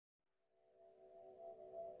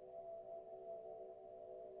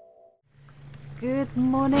Good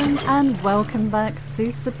morning and welcome back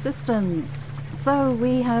to Subsistence. So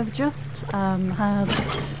we have just had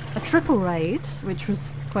a triple raid, which was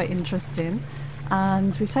quite interesting,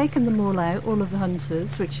 and we've taken them all out, all of the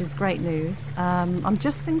hunters, which is great news. I'm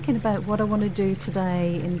just thinking about what I want to do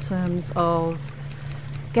today in terms of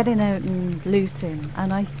getting out and looting,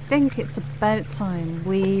 and I think it's about time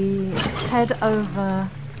we head over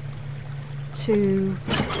to...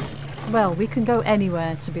 Well, we can go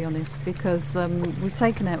anywhere, to be honest, because we've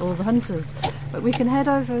taken out all the hunters. But we can head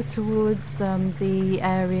over towards the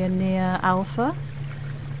area near Alpha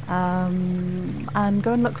and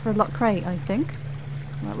go and look for a lock crate, I think.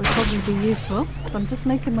 That would probably be useful. So I'm just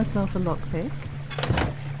making myself a lockpick.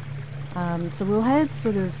 So we'll head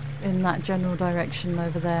sort of in that general direction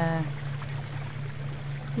over there.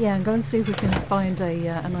 Yeah, and go and see if we can find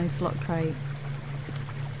a nice lock crate.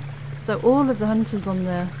 So all of the hunters on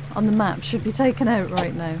the map should be taken out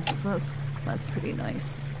right now. So that's pretty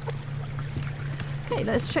nice. Okay,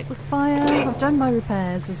 let's check the fire. I've done my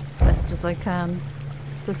repairs as best as I can,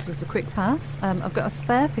 just as a quick pass. I've got a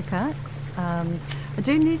spare pickaxe. I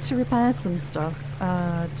do need to repair some stuff.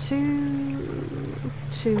 2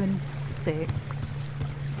 and 6.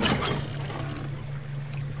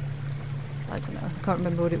 I don't know. I can't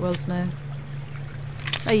remember what it was now.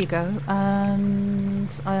 There you go, and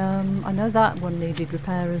I know that one needed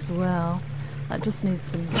repair as well. That just needs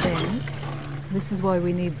some zinc. This is why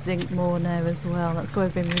we need zinc more now as well. That's why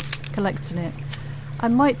I've been collecting it. I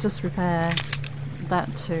might just repair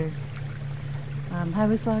that too. How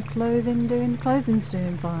is our clothing doing? Clothing's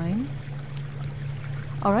doing fine.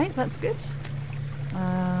 Alright, that's good.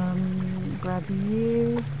 Grab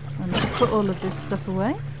you, and let's put all of this stuff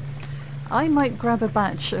away. I might grab a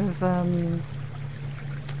batch of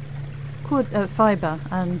fibre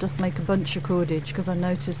and just make a bunch of cordage, because I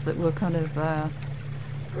noticed that we're kind of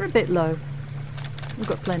we're a bit low. We've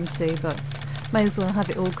got plenty, but may as well have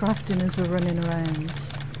it all crafting as we're running around.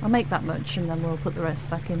 I'll make that much and then we'll put the rest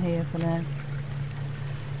back in here for now.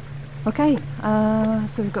 Okay,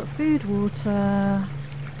 so we've got food, water.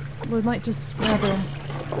 We might just grab a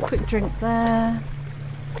quick drink there,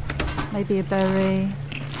 maybe a berry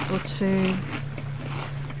or two.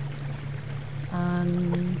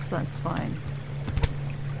 And that's fine.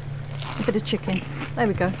 A bit of chicken. There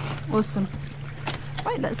we go. Awesome.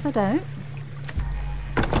 Right, let's head out.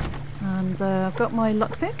 And I've got my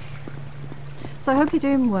lockpick. So I hope you're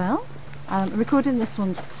doing well. I'm recording this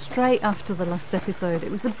one straight after the last episode.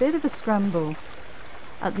 It was a bit of a scramble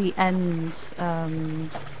at the end,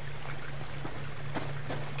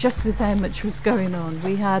 just with how much was going on.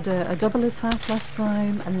 We had a double attack last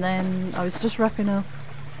time, and then I was just wrapping up,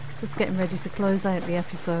 just getting ready to close out the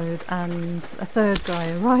episode, and a third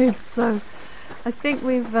guy arrived. So I think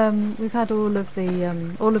we've had all of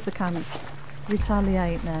the camps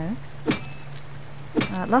retaliate now.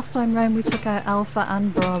 Last time round we took out Alpha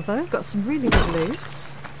and Bravo, got some really good loot,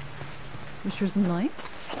 which was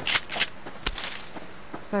nice.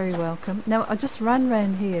 Very welcome. Now I just ran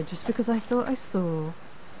round here just because I thought I saw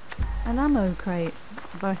an ammo crate,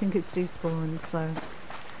 but I think it's despawned, so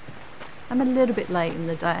I'm a little bit late in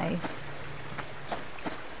the day.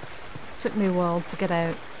 Took me a while to get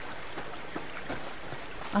out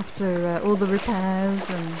after all the repairs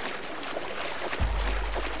and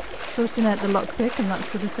sorting out the lockpick and that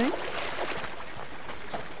sort of thing.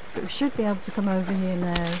 But we should be able to come over here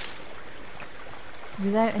now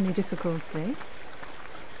without any difficulty.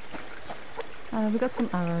 We've got some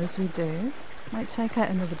arrows, we do. Might take out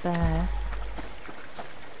another bear.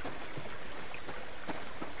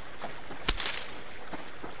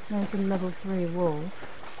 There's a level 3 wolf.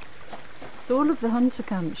 So all of the hunter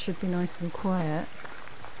camps should be nice and quiet.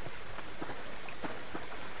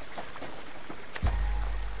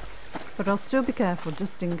 But I'll still be careful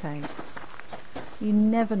just in case. You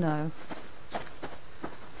never know.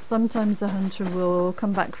 Sometimes a hunter will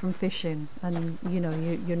come back from fishing and you know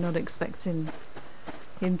you're not expecting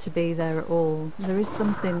him to be there at all. There's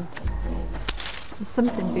something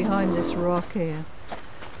behind this rock here.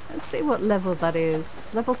 Let's see what level that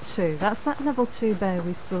is. Level 2. That's that level 2 bear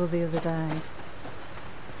we saw the other day.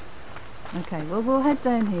 Okay, well we'll head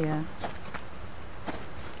down here.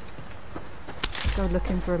 Go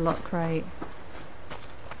looking for a lock crate.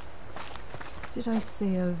 What did I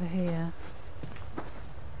see over here?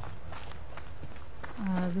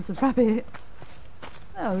 There's a rabbit.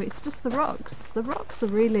 Oh, it's just the rocks. The rocks are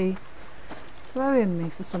really throwing me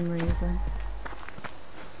for some reason.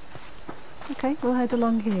 Okay, we'll head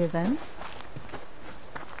along here then.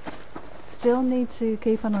 Still need to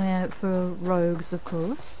keep an eye out for rogues, of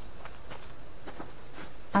course.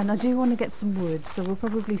 And I do want to get some wood, so we'll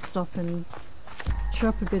probably stop and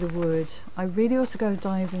chop a bit of wood. I really ought to go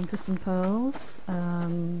diving for some pearls.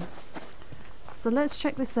 So let's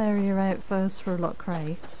check this area out first for a lock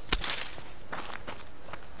crate.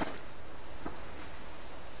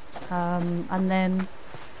 And then,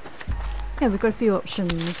 yeah, we've got a few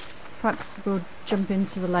options. Perhaps we'll jump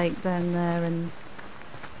into the lake down there and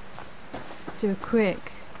do a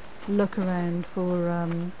quick look around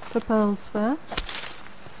for pearls first.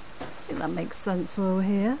 I think that makes sense while we're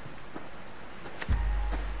here.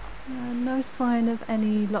 No sign of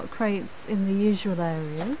any lock crates in the usual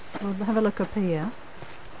areas. We'll have a look up here.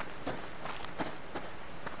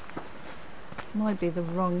 Might be the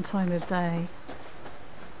wrong time of day.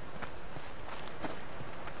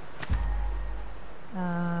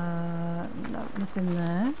 No, nothing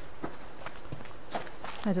there.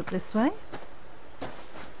 Head up this way.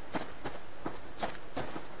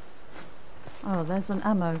 Oh, there's an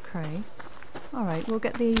ammo crate. Alright, we'll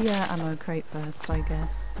get the ammo crate first, I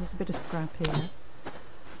guess. There's a bit of scrap here.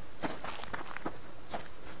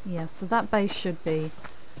 Yeah, so that base should be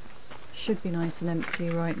nice and empty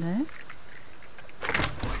right now.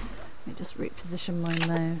 Let me just reposition my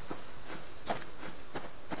mouse.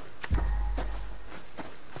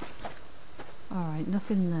 Alright,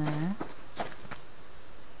 nothing there.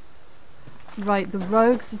 Right, the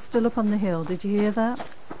rogues are still up on the hill. Did you hear that?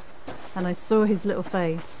 And I saw his little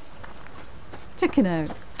face sticking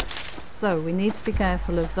out. So we need to be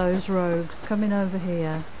careful of those rogues coming over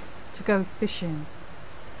here to go fishing.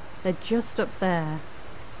 They're just up there.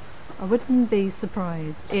 I wouldn't be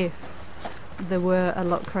surprised if there were a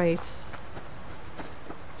lock crate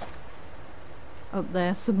up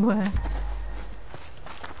there somewhere.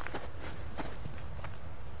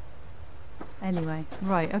 Anyway,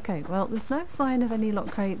 right, okay, well there's no sign of any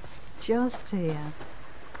lock crates just here.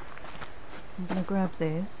 I'm going to grab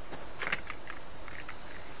this.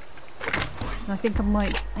 And I think I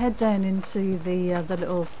might head down into the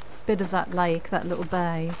little bit of that lake, that little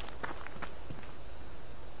bay.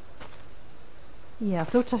 Yeah, I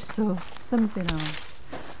thought I saw something else.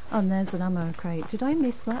 Oh, and there's an ammo crate. Did I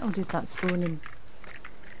miss that, or did that spawn in?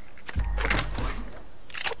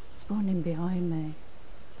 Spawn in behind me.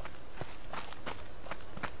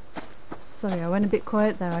 Sorry, I went a bit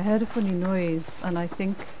quiet there. I heard a funny noise, and I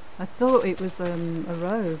thought it was a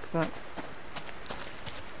rogue, but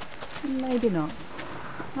maybe not.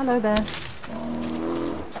 Hello there.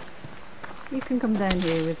 You can come down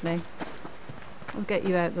here with me. I'll get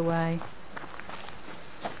you out the way.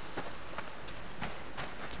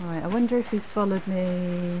 Right, I wonder if he's followed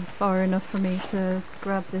me far enough for me to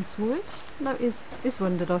grab this wood. No, he's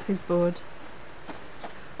wandered off his board.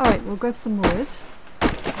 Alright, we'll grab some wood.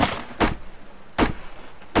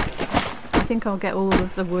 I think I'll get all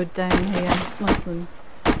of the wood down here. It's nice and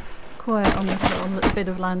quiet on this little bit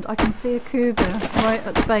of land. I can see a cougar right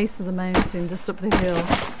at the base of the mountain, just up the hill.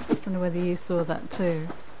 I don't know whether you saw that too.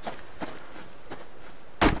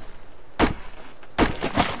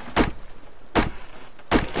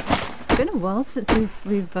 It's been a while since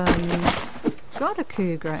we've got a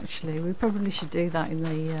cougar actually. We probably should do that in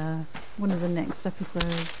the one of the next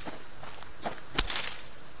episodes.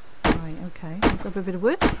 Right, okay, I'll grab a bit of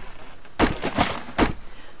wood.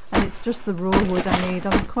 And it's just the raw wood I need.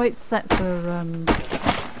 I'm quite set for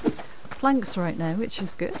planks right now, which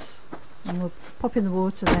is good. And we'll pop in the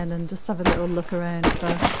water then and just have a little look around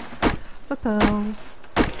for pearls.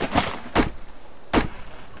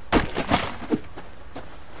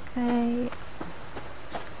 Okay.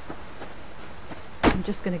 I'm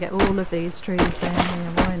just going to get all of these trees down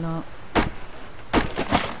here, why not?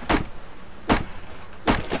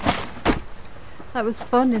 That was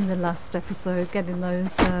fun in the last episode, getting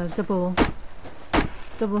those double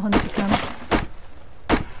hunter camps.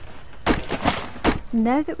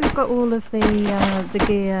 Now that we've got all of the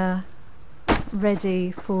gear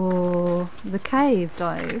ready for the cave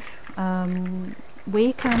dive,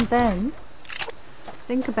 we can then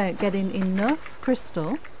think about getting enough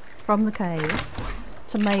crystal from the cave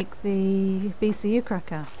to make the BCU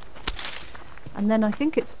cracker. And then I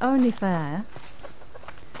think it's only fair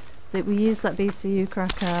that we use that BCU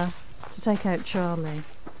cracker to take out Charlie,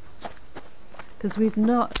 because we've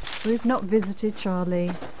not visited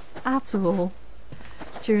Charlie at all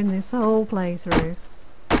during this whole playthrough.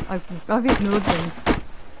 I've ignored them,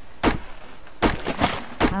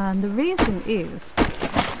 and the reason is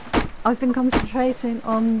I've been concentrating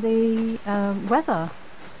on the weather.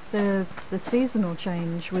 The seasonal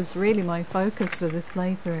change was really my focus for this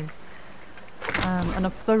playthrough, and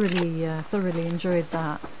I've thoroughly enjoyed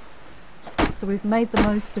that. So we've made the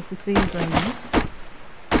most of the seasons,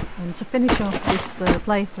 and to finish off this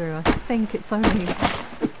playthrough, I think it's only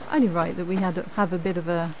only right that we have a bit of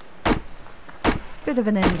an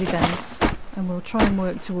end event, and we'll try and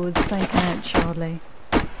work towards taking out Charlie.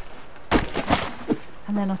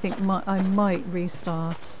 And then I think I might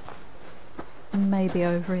restart, maybe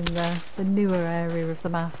over in the newer area of the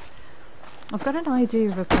map. I've got an idea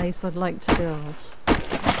of a place I'd like to build.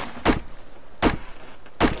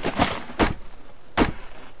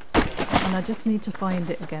 And I just need to find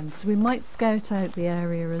it again. So we might scout out the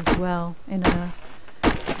area as well in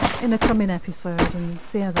a coming episode and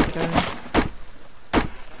see how that goes.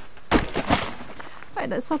 Right,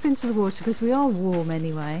 let's hop into the water because we are warm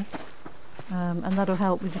anyway. And that'll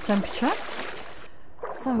help with the temperature.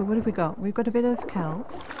 So what have we got? We've got a bit of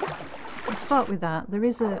kelp. We'll start with that. There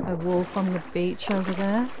is a wolf on the beach over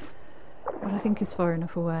there, but I think it's far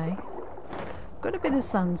enough away. Got a bit of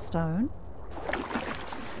sandstone.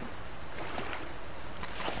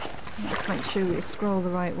 Let's make sure we scroll the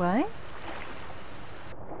right way.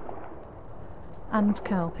 And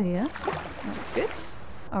kelp here. That's good.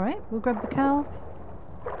 Alright, we'll grab the kelp.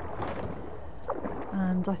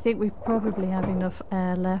 And I think we probably have enough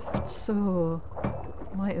air left, so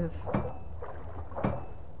might have.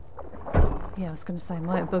 Yeah, I was going to say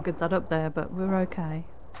might have buggered that up there, but we're okay.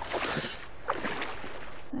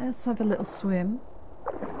 Let's have a little swim.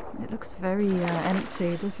 It looks very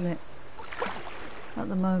empty, doesn't it? At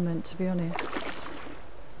the moment, to be honest.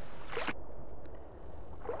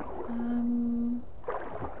 I'm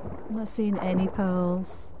not seeing any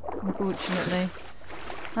pearls, unfortunately.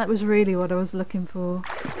 That was really what I was looking for.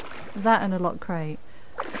 That and a lock crate.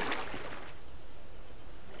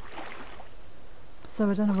 So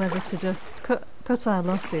I don't know whether to just cut our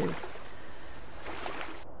losses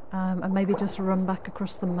and maybe just run back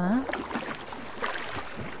across the map.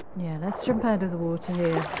 Yeah, let's jump out of the water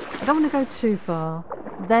here. I don't want to go too far.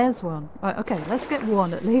 There's one. Right, okay, let's get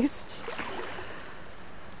one at least.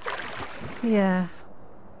 Yeah,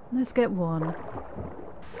 let's get one.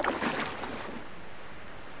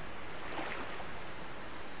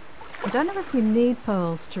 I don't know if we need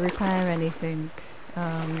pearls to repair anything,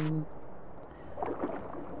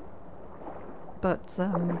 but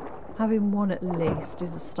having one at least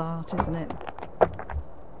is a start, isn't it?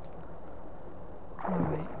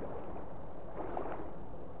 Alright.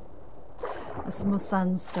 There's some more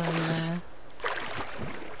sandstone there.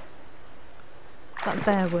 That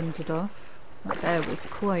bear wandered off. That bear was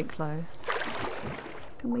quite close.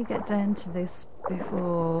 Can we get down to this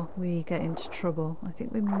before we get into trouble? I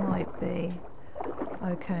think we might be.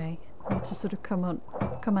 Okay. Need to sort of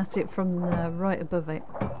come at it from the right above it.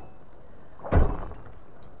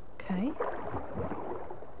 Okay.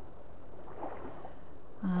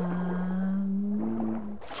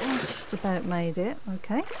 Just about made it.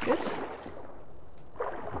 Okay, good.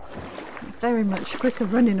 Very much quicker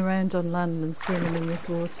running around on land than swimming in this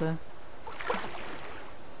water.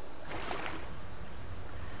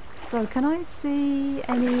 So can I see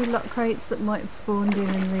any lock crates that might have spawned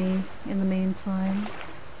in the meantime?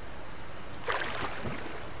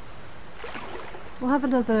 We'll have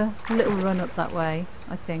another little run up that way,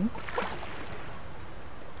 I think.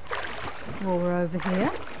 While we're over here.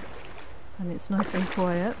 And it's nice and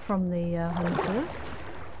quiet from the hunters.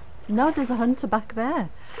 No, there's a hunter back there.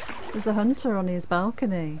 There's a hunter on his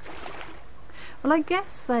balcony. Well, I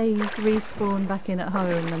guess they respawn back in at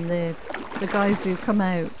home and the guys who come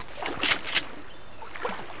out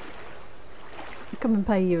come and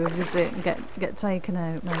pay you a visit and get taken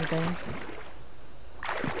out, maybe.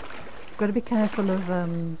 Got to be careful of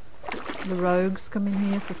the rogues coming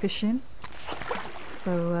here for fishing.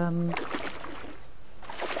 So,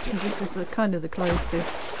 because this is kind of the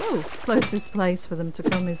closest place for them to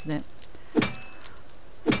come, isn't it?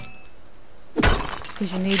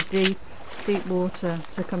 Because you need deep water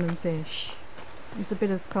to come and fish. There's a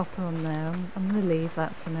bit of copper on there. I'm going to leave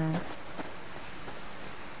that for now.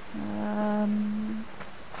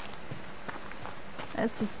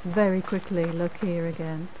 Let's just very quickly look here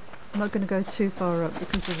again. I'm not going to go too far up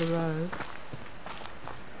because of the rogues.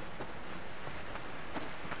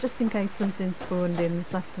 Just in case something spawned in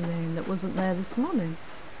this afternoon that wasn't there this morning.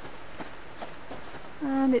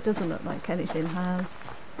 And it doesn't look like anything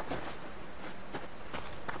has.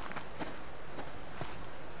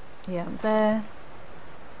 Yeah,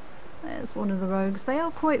 there's one of the rogues. They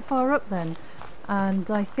are quite far up then. And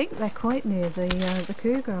I think they're quite near the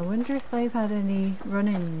cougar. I wonder if they've had any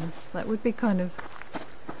run-ins. That would be kind of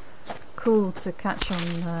cool to catch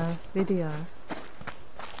on video.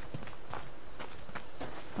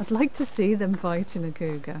 I'd like to see them fighting a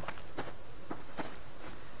cougar.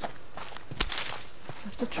 I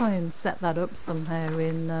have to try and set that up somehow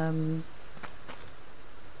in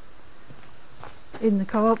in the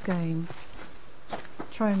co-op game.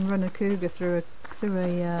 Try and run a cougar through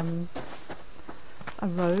a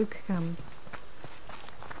rogue camp.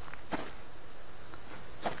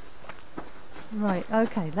 Right,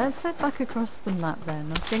 okay, let's head back across the map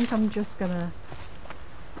then. I think I'm just gonna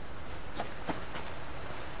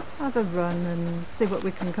have a run and see what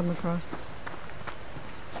we can come across.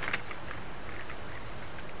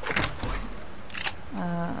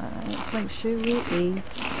 Let's make sure we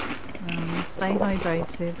eat and stay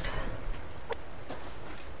hydrated.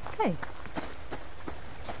 Okay.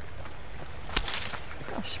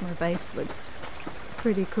 Gosh, my base looks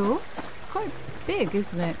pretty cool. It's quite big,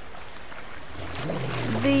 isn't it?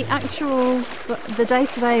 The actual, the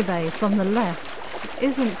day-to-day base on the left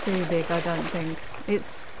isn't too big, I don't think.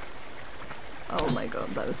 It's... oh my god,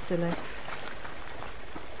 that was silly.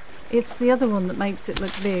 It's the other one that makes it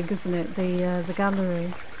look big, isn't it? The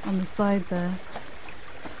gallery on the side there.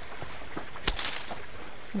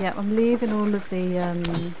 Yeah, I'm leaving all of the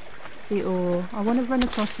ore. I want to run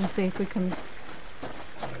across and see if we can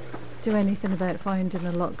do anything about finding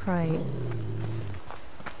a lock crate.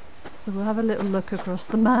 So we'll have a little look across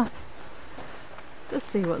the map. Just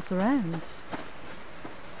see what's around.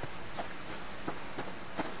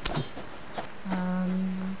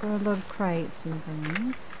 Got a lot of crates and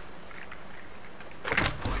things.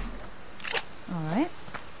 Alright.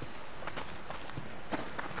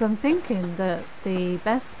 So I'm thinking that the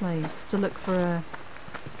best place to look for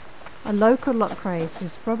a local lock crate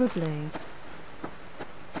is probably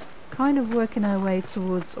kind of working our way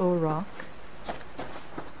towards Ore Rock,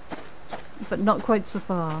 but not quite so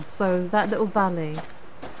far. So that little valley,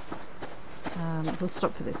 we'll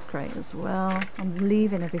stop for this crate as well. I'm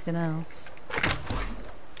leaving everything else.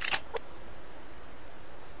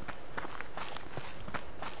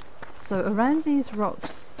 So around these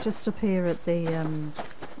rocks, just up here at the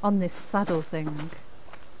on this saddle thing,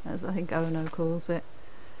 as I think Ono calls it,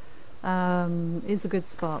 is a good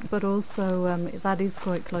spot. But also that is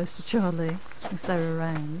quite close to Charlie if they're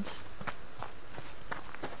around.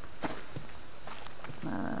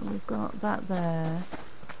 We've got that there.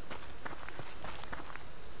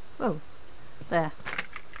 Oh, there.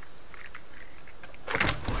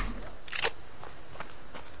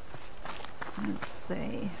 Let's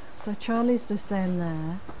see. So Charlie's just down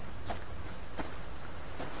there.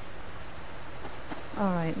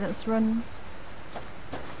 Alright, let's run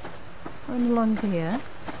along here.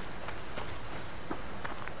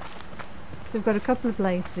 So we've got a couple of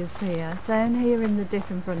places here. Down here in the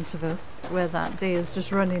dip in front of us, where that deer's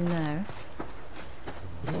just running now,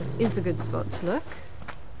 is a good spot to look.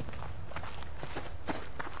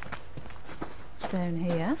 Down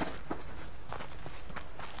here.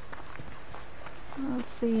 Not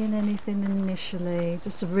seeing anything initially,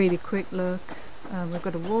 just a really quick look. We've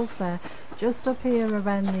got a wolf there, just up here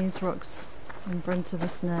around these rocks in front of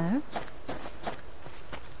us now.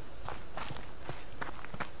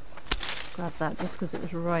 Grab that just because it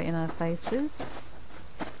was right in our faces.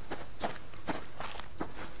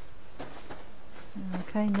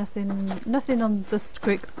 Okay, nothing on just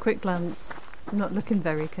quick glance. I'm not looking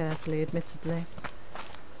very carefully, admittedly.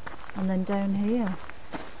 And then down here.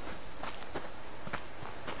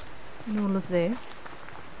 And all of this,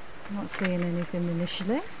 I'm not seeing anything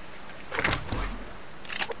initially.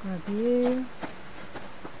 Grab you.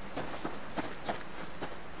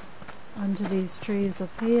 Under these trees up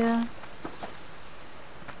here.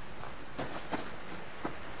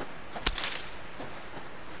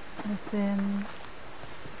 Nothing.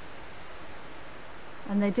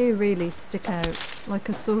 And they do really stick out like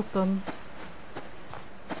a sore thumb.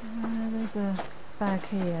 There's a bag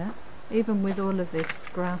here. Even with all of this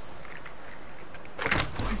grass,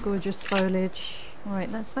 gorgeous foliage.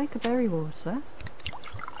 Alright, let's make a berry water.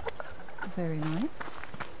 Very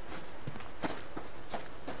nice.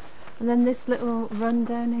 And then this little run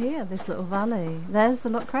down here, this little valley. There's the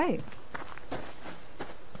lock crate.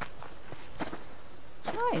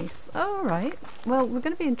 Nice. Alright. Well, we're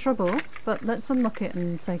going to be in trouble, but let's unlock it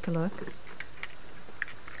and take a look.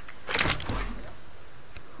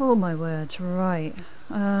 Oh my word, right.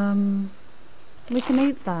 We can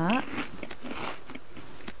eat that.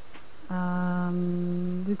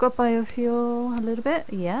 We've got biofuel a little bit.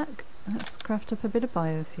 Yeah, let's craft up a bit of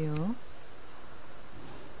biofuel.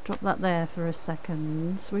 Drop that there for a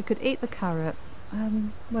second. So we could eat the carrot.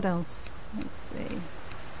 What else? Let's see.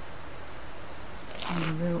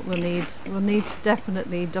 We'll need to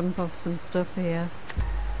definitely dump off some stuff here.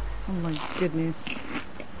 Oh my goodness.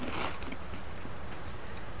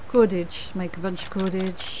 Cordage. Make a bunch of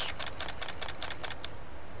cordage.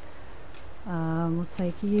 We'll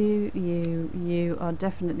take you, you are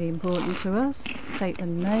definitely important to us. Take the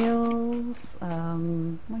nails.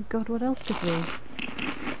 My god, what else could we?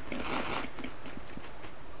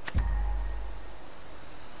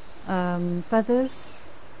 Feathers.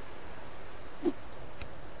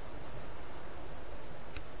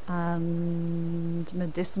 And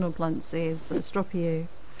medicinal plant seeds. Let's drop you.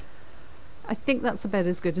 I think that's about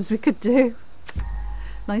as good as we could do.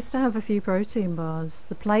 Nice to have a few protein bars.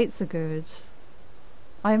 The plates are good.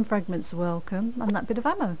 Iron fragments are welcome. And that bit of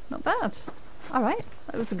ammo. Not bad. Alright,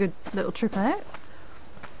 that was a good little trip out.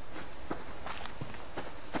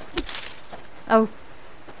 Oh.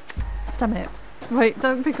 Damn it. Right,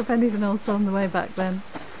 don't pick up anything else on the way back then.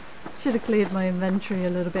 Should have cleared my inventory a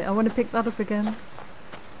little bit. I want to pick that up again.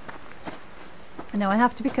 Now I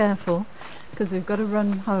have to be careful because we've got to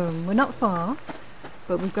run home. We're not far,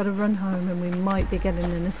 but we've got to run home and we might be getting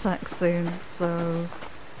an attack soon, so...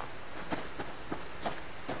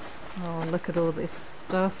 Oh, look at all this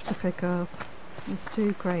stuff to pick up. There's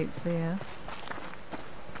 2 crates here.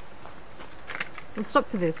 We'll stop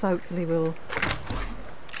for this, hopefully we'll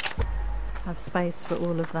have space for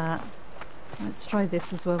all of that. Let's try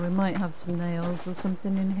this as well, we might have some nails or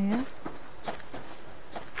something in here.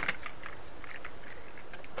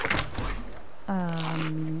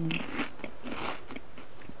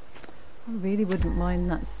 I really wouldn't mind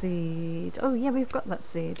that seed. Oh yeah, we've got that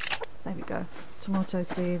seed. There we go. Tomato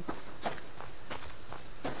seeds.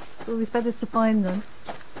 It's always better to find them.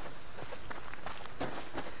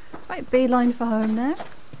 Right, beeline for home now.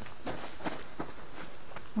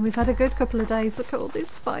 And we've had a good couple of days. Look at all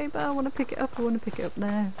this fibre. I want to pick it up. I want to pick it up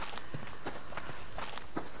now.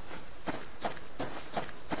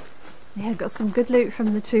 Yeah, got some good loot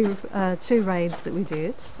from the two raids that we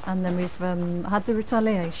did, and then we've had the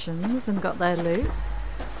retaliations and got their loot,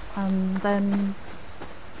 and then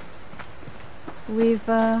we've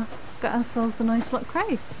got ourselves a nice block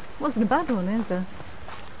crate. Wasn't a bad one either.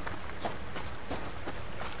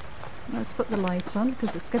 Let's put the light on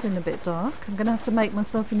because it's getting a bit dark. I'm going to have to make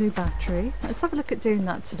myself a new battery. Let's have a look at doing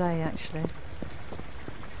that today actually.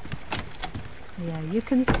 Yeah, you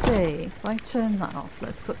can see, if I turn that off,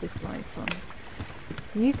 let's put this light on.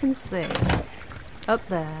 You can see, up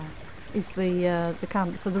there is the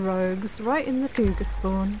camp for the rogues, right in the cougar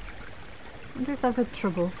spawn. Wonder if they've had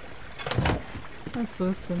trouble. That's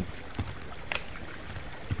awesome.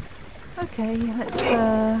 Okay, let's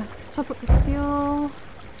top up the fuel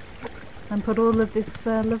and put all of this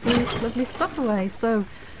lovely stuff away. So,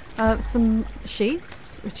 some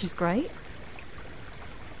sheets, which is great.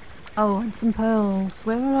 Oh, and some pearls.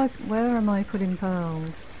 Where am I putting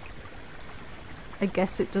pearls? I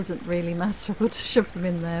guess it doesn't really matter. We'll just shove them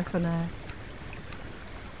in there for now.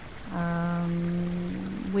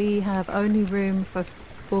 We have only room for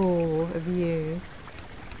 4 of you.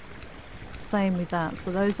 Same with that. So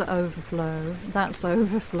those are overflow. That's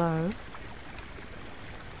overflow.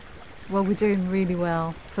 Well, we're doing really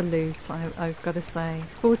well for loot, I've got to say.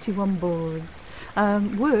 41 boards.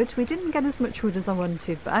 Wood, we didn't get as much wood as I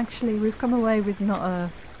wanted, but actually we've come away with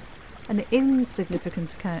not an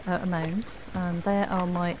insignificant amount. And there are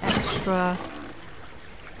my extra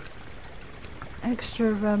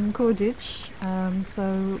cordage.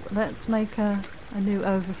 So let's make a new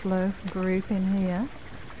overflow group in here.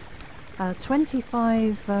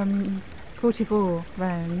 44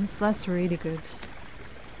 rounds, that's really good.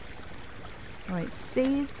 Right,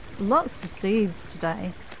 seeds, lots of seeds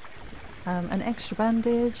today. An extra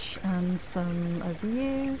bandage and some of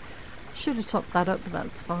you. Should have topped that up, but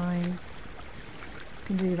that's fine.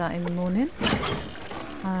 Can do that in the morning.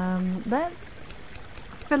 Let's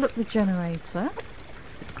fill up the generator.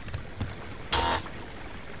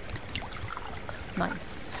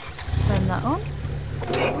 Nice. Turn that on.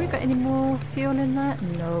 Have we got any more fuel in there?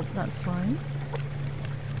 No, that's fine.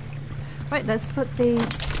 Right, let's put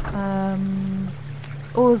these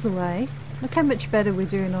ores away. Look how much better we're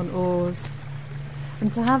doing on ores.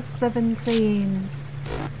 And to have 17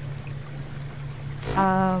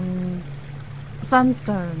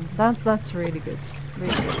 sandstone, that's really good.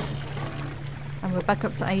 Really good. And we're back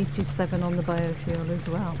up to 87 on the biofuel as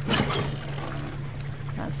well.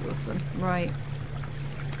 That's awesome. Right.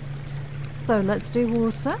 So let's do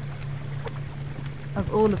water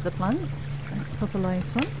of all of the plants. Let's pop a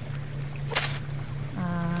light on.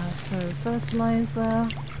 So fertilizer,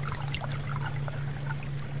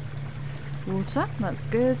 water, that's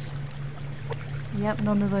good. Yep,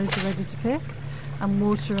 none of those are ready to pick. And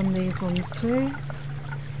water on these ones too.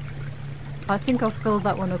 I think I've filled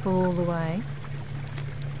that one up all the way.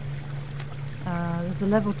 There's a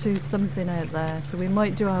level 2 something out there, so we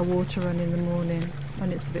might do our water run in the morning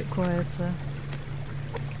when it's a bit quieter.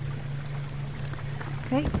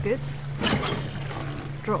 Okay, good.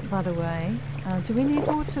 Drop that away. Do we need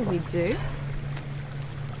water? We do.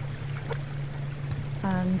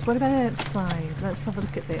 And what about outside? Let's have a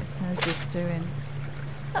look at this. How's this doing?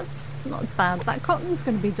 That's not bad. That cotton's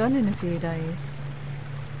going to be done in a few days.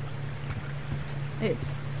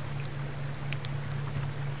 It's...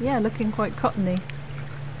 yeah, looking quite cottony.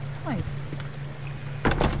 Nice.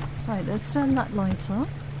 Right, let's turn that light off.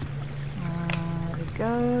 There we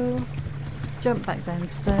go. Jump back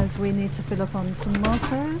downstairs. We need to fill up on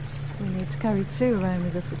tomatoes. We need to carry 2 around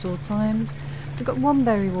with us at all times. We've got 1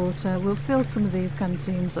 berry water. We'll fill some of these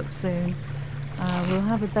canteens up soon. We'll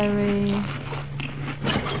have a berry.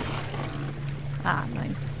 Ah,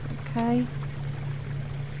 nice. Okay.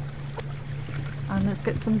 And let's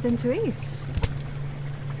get something to eat.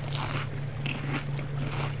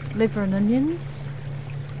 Liver and onions.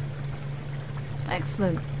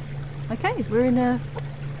 Excellent. Okay, we're in a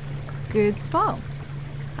good spot.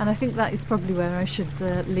 And I think that is probably where I should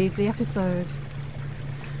leave the episode.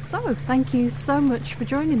 So, thank you so much for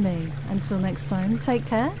joining me. Until next time, take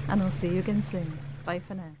care, and I'll see you again soon. Bye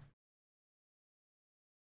for now.